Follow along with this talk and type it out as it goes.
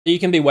You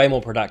can be way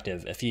more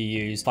productive if you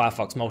use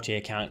Firefox Multi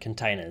Account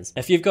Containers.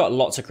 If you've got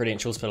lots of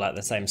credentials for like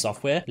the same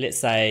software, let's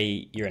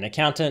say you're an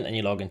accountant and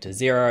you log into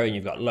Xero and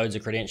you've got loads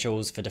of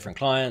credentials for different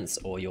clients,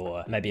 or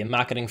you're maybe a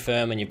marketing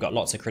firm and you've got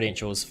lots of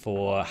credentials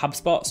for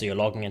HubSpot, so you're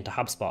logging into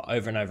HubSpot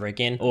over and over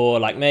again. Or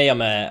like me,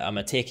 I'm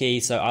a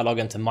techie, so I log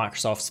into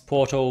Microsoft's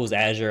portals,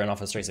 Azure and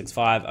Office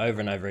 365 over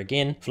and over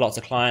again for lots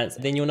of clients.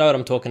 Then you'll know what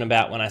I'm talking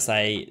about when I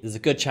say there's a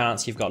good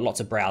chance you've got lots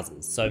of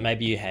browsers. So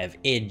maybe you have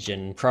Edge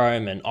and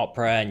Chrome and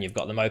Opera and you've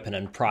got them open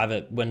in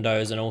private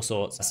windows and all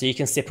sorts. So you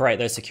can separate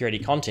those security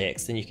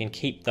contexts and you can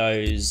keep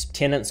those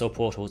tenants or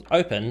portals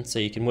open so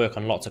you can work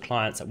on lots of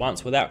clients at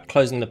once without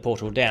closing the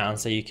portal down,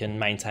 so you can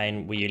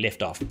maintain where you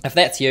left off. If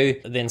that's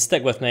you, then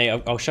stick with me.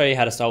 I'll show you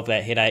how to solve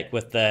that headache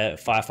with the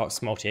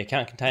Firefox Multi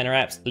Account Container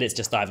apps. Let's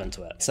just dive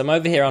into it. So I'm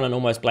over here on an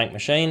almost blank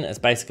machine. It's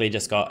basically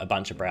just got a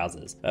bunch of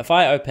browsers. If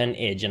I open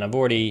Edge, and I've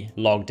already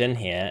logged in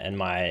here in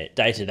my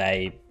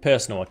day-to-day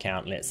personal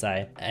account, let's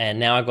say, and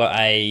now I've got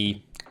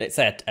let's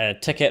say a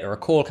ticket or a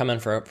call come in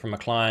from a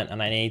client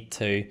and I need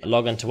to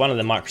log into one of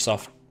the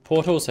Microsoft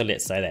portals. So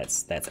let's say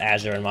that's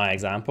Azure in my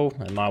example,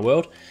 in my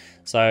world.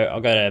 So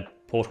I'll go to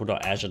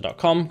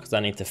portal.azure.com because I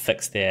need to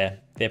fix their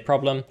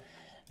problem.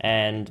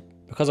 And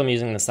because I'm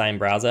using the same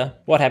browser,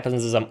 what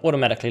happens is I'm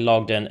automatically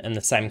logged in the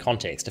same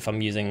context if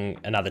I'm using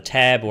another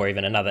tab or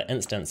even another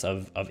instance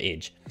of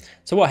Edge.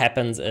 So what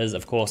happens is,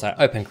 of course, I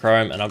open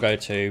Chrome and I'll go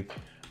to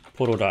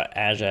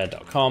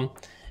portal.azure.com,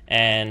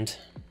 and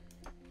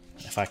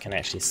if I can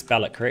actually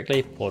spell it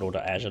correctly,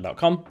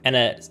 portal.azure.com,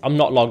 and I'm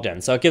not logged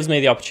in. So it gives me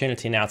the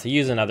opportunity now to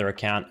use another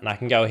account and I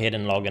can go ahead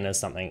and log in as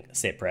something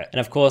separate. And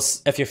of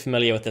course, if you're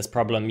familiar with this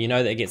problem, you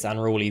know that it gets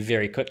unruly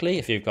very quickly.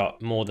 If you've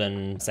got more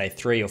than say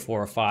 3 or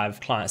 4 or 5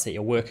 clients that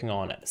you're working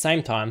on at the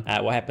same time,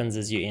 what happens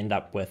is you end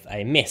up with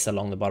a mess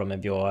along the bottom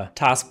of your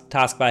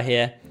taskbar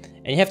here.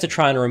 And you have to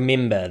try and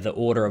remember the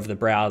order of the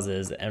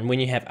browsers, and when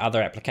you have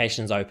other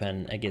applications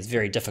open, it gets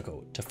very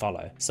difficult to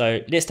follow. So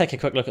let's take a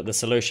quick look at the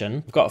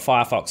solution. I've got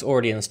Firefox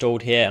already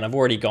installed here and I've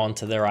already gone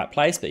to the right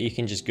place, but you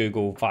can just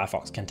Google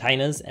Firefox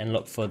Containers and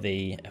look for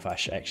if I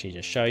should actually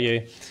just show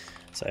you.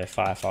 So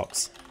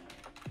Firefox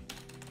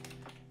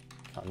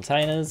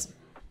Containers.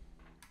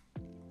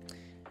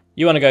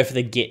 You want to go for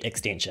the Get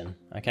extension,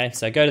 okay?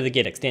 So go to the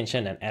Get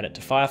extension and add it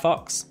to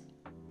Firefox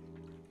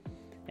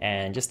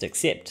and just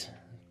accept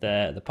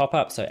the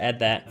pop-up, so add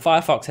that.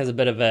 Firefox has a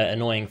bit of an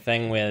annoying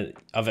thing where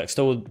I've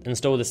installed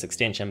this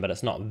extension, but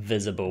it's not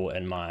visible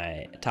in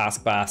my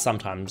taskbar.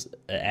 Sometimes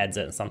it adds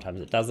it and sometimes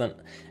it doesn't.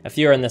 If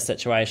you're in this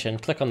situation,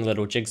 click on the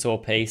little jigsaw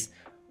piece,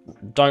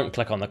 don't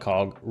click on the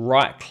cog,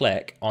 right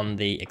click on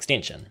the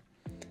extension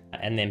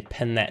and then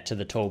pin that to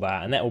the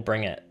toolbar, and that will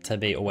bring it to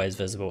be always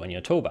visible in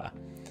your toolbar.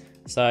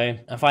 So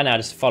if I now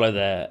just follow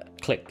the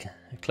click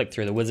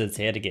through the wizards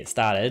here to get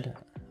started,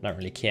 I don't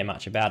really care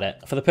much about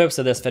it. For the purpose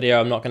of this video,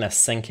 I'm not going to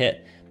sync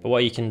it, but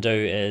what you can do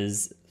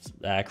is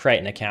create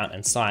an account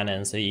and sign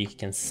in so you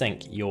can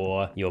sync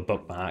your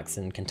bookmarks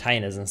and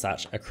containers and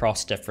such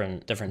across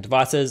different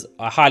devices.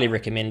 I highly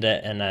recommend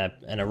it in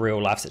a real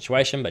life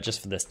situation, but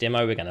just for this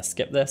demo, we're going to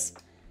skip this.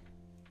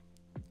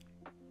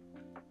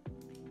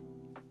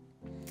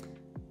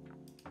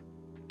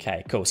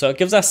 Okay, cool. So it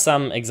gives us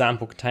some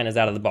example containers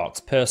out of the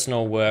box: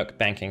 personal, work,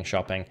 banking,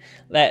 shopping.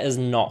 That is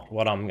not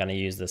what I'm going to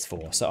use this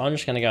for. So I'm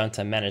just going to go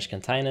into manage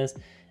containers,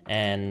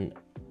 and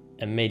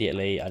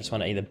immediately I just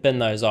want to either bin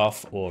those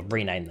off or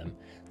rename them.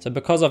 So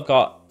because I've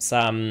got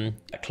some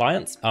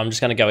clients, I'm just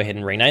going to go ahead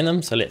and rename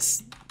them. So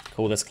let's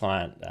call this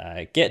client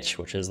Gitch,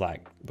 which is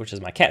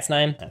my cat's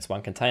name. That's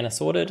one container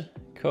sorted.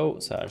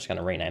 Cool. So I'm just going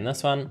to rename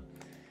this one.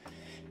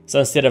 So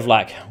instead of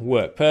like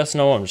work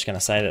personal, I'm just going to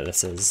say that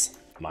this is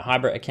my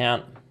hybrid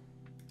account.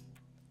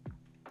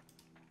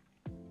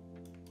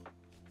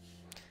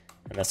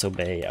 And this will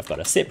be, I've got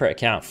a separate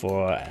account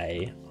for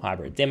a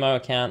hybrid demo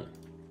account.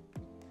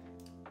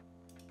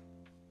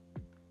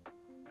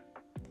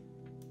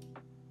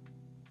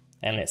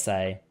 And let's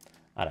say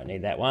I don't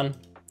need that one.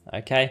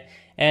 Okay.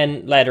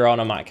 And later on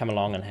I might come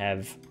along and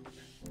have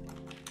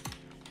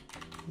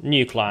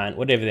new client,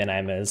 whatever their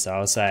name is. So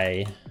I'll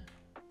say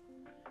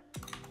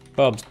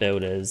Bob's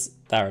Builders,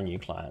 they're a new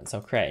client. So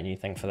I'll create a new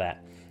thing for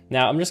that.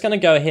 Now I'm just going to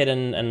go ahead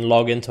and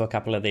log into a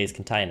couple of these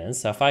containers.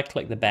 So if I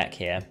click the back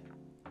here,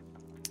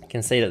 you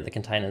can see that the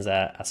containers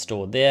are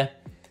stored there.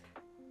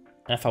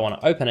 And if I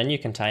want to open a new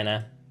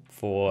container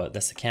for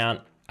this account,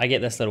 I get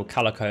this little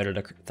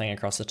color-coded thing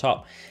across the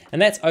top.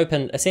 And that's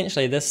opened,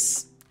 essentially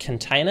this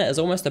container is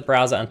almost a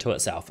browser unto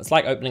itself. It's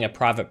like opening a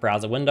private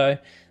browser window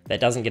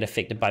that doesn't get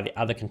affected by the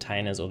other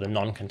containers or the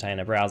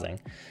non-container browsing.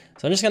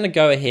 So I'm just going to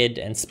go ahead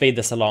and speed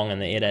this along in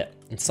the edit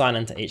and sign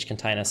into each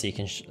container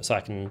so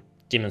I can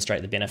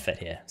demonstrate the benefit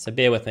here. So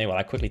bear with me while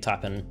I quickly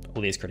type in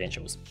all these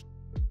credentials.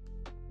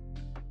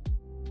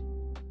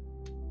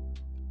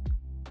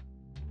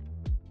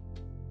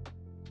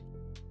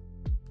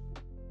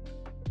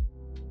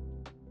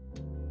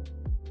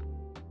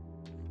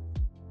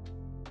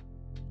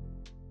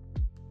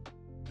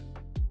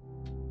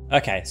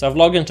 Okay, so I've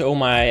logged into all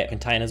my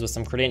containers with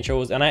some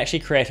credentials, and I actually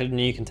created a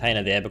new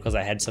container there because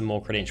I had some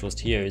more credentials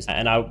to use.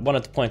 And I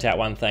wanted to point out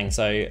one thing.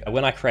 So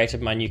when I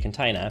created my new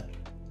container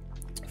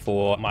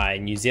for my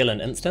New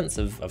Zealand instance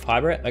of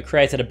Hybrid, I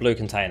created a blue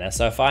container.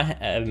 So if I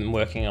am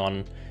working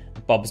on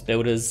Bob's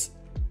Builders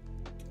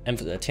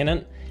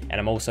tenant, and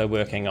I'm also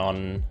working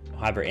on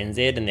Hybrid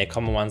NZ and their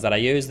common ones that I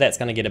use, that's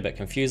going to get a bit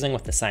confusing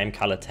with the same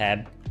color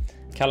tab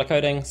color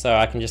coding. So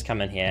I can just come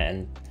in here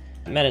and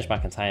manage my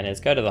containers,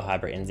 go to the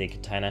Hybrid NZ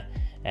container,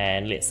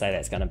 and let's say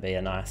that's going to be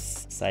a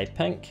nice, say,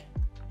 pink.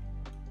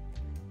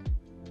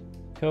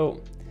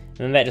 Cool.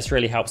 And that just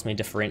really helps me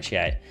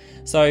differentiate.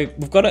 So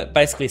we've got it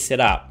basically set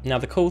up. Now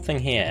the cool thing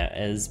here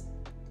is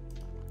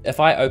if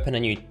I open a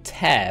new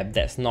tab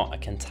that's not a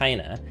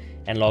container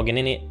and log in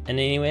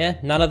anywhere,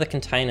 none of the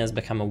containers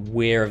become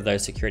aware of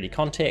those security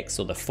contexts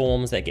or the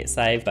forms that get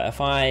saved. But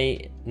if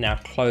I now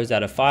close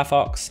out of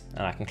Firefox,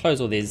 and I can close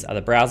all these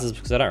other browsers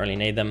because I don't really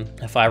need them.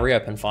 If I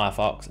reopen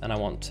Firefox and I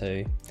want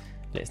to,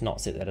 let's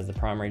not set that as the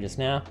primary just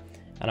now,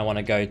 and I want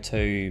to go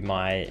to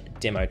my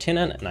demo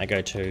tenant and I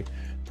go to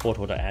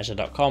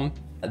portal.azure.com,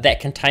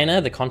 that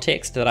container, the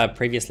context that I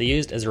previously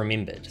used, is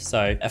remembered.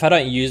 So if I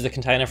don't use the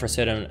container for a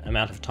certain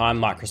amount of time,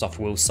 Microsoft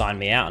will sign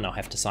me out and I'll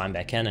have to sign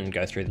back in and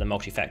go through the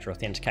multi-factor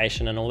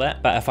authentication and all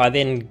that. But if I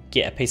then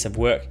get a piece of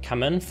work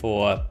come in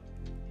for,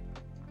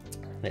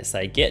 let's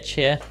say, Get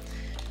here,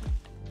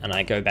 and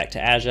I go back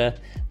to Azure,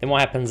 then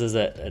what happens is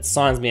it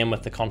signs me in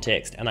with the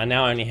context, and I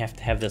now only have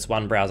to have this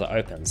one browser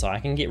open. So I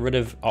can get rid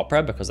of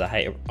Opera because I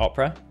hate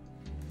Opera,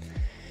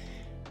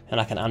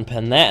 and I can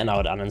unpin that, and I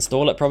would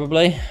uninstall it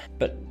probably.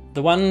 But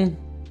the one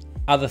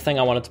other thing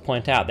I wanted to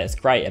point out that's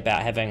great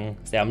about having,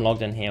 say I'm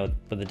logged in here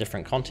with a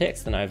different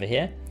context than over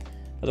here,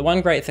 but the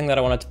one great thing that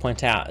I wanted to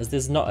point out is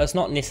it's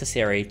not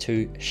necessary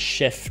to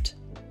shift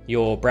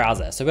your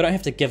browser. So we don't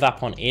have to give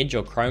up on Edge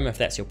or Chrome if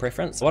that's your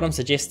preference. What I'm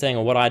suggesting,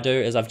 or what I do,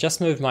 is I've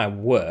just moved my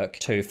work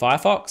to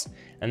Firefox,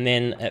 and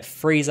then it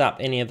frees up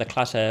any of the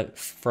clutter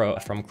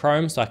from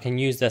Chrome, so I can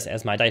use this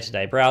as my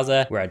day-to-day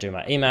browser where I do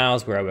my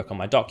emails, where I work on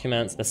my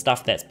documents, the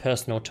stuff that's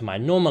personal to my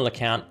normal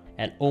account,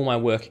 and all my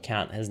work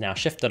account has now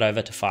shifted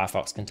over to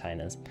Firefox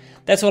containers.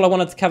 That's all I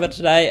wanted to cover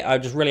today. I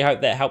just really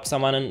hope that helps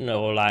someone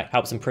or like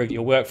helps improve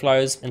your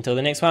workflows. Until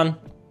the next one,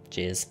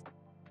 cheers.